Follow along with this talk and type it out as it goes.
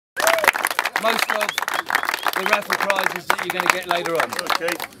most of the raffle prizes that you're going to get later on.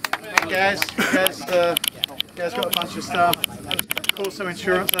 Okay. Gaz got a bunch of stuff. Also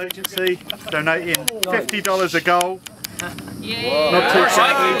Insurance Agency donating $50 a goal. Yeah. Not too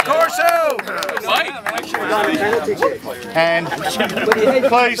shabby. And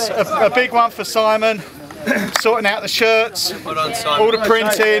please, a big one for Simon, sorting out the shirts, all the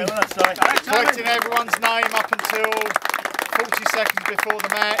printing, collecting everyone's name up until 40 seconds before the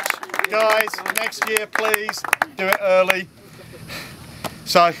match. Guys, next year please do it early.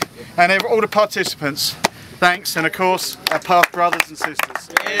 So, and all the participants, thanks, and of course our past brothers and sisters. Thanks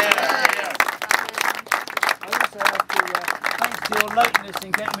to your lateness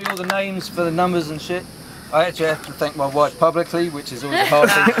in getting me all the names for the numbers and shit. I actually have to thank my wife publicly, which is always a hard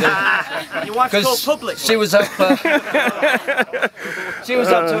thing to do. Your wife's called public. She was up. She was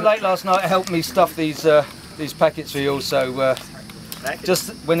up till late last night, helped me stuff these packets for you. So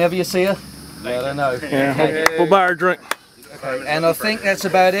just whenever you see her, let her know. Yeah. We'll buy her a drink. Okay. And I think that's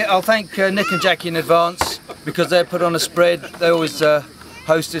about it. I'll thank Nick and Jackie in advance because they put on a spread. They always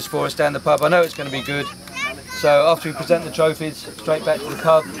host us for us down the pub. I know it's going to be good. So after we present the trophies, straight back to the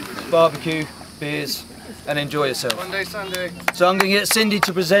pub, barbecue, beers, and enjoy yourself. Sunday. So I'm going to get Cindy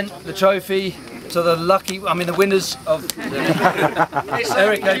to present the trophy to the the winners of the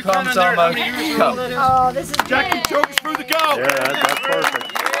Eric A. Palmsamo Cup. Oh, this is Jackie took us through the goal. Yeah, that's perfect.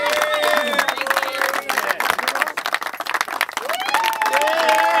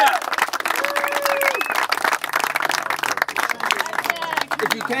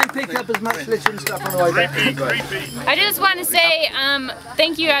 If you can pick up as much litter and stuff on the way back. I just want to say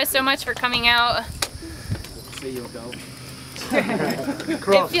thank you guys so much for coming out.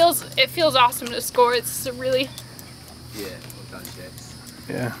 It feels awesome to score. It's a really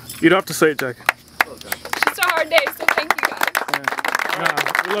Yeah. You don't have to say it, Jack. it's just a hard day, so thank you guys.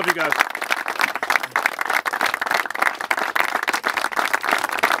 Yeah. We love you guys.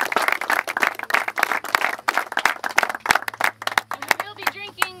 And we will be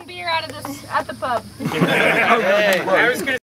drinking beer out of this at the pub. Okay.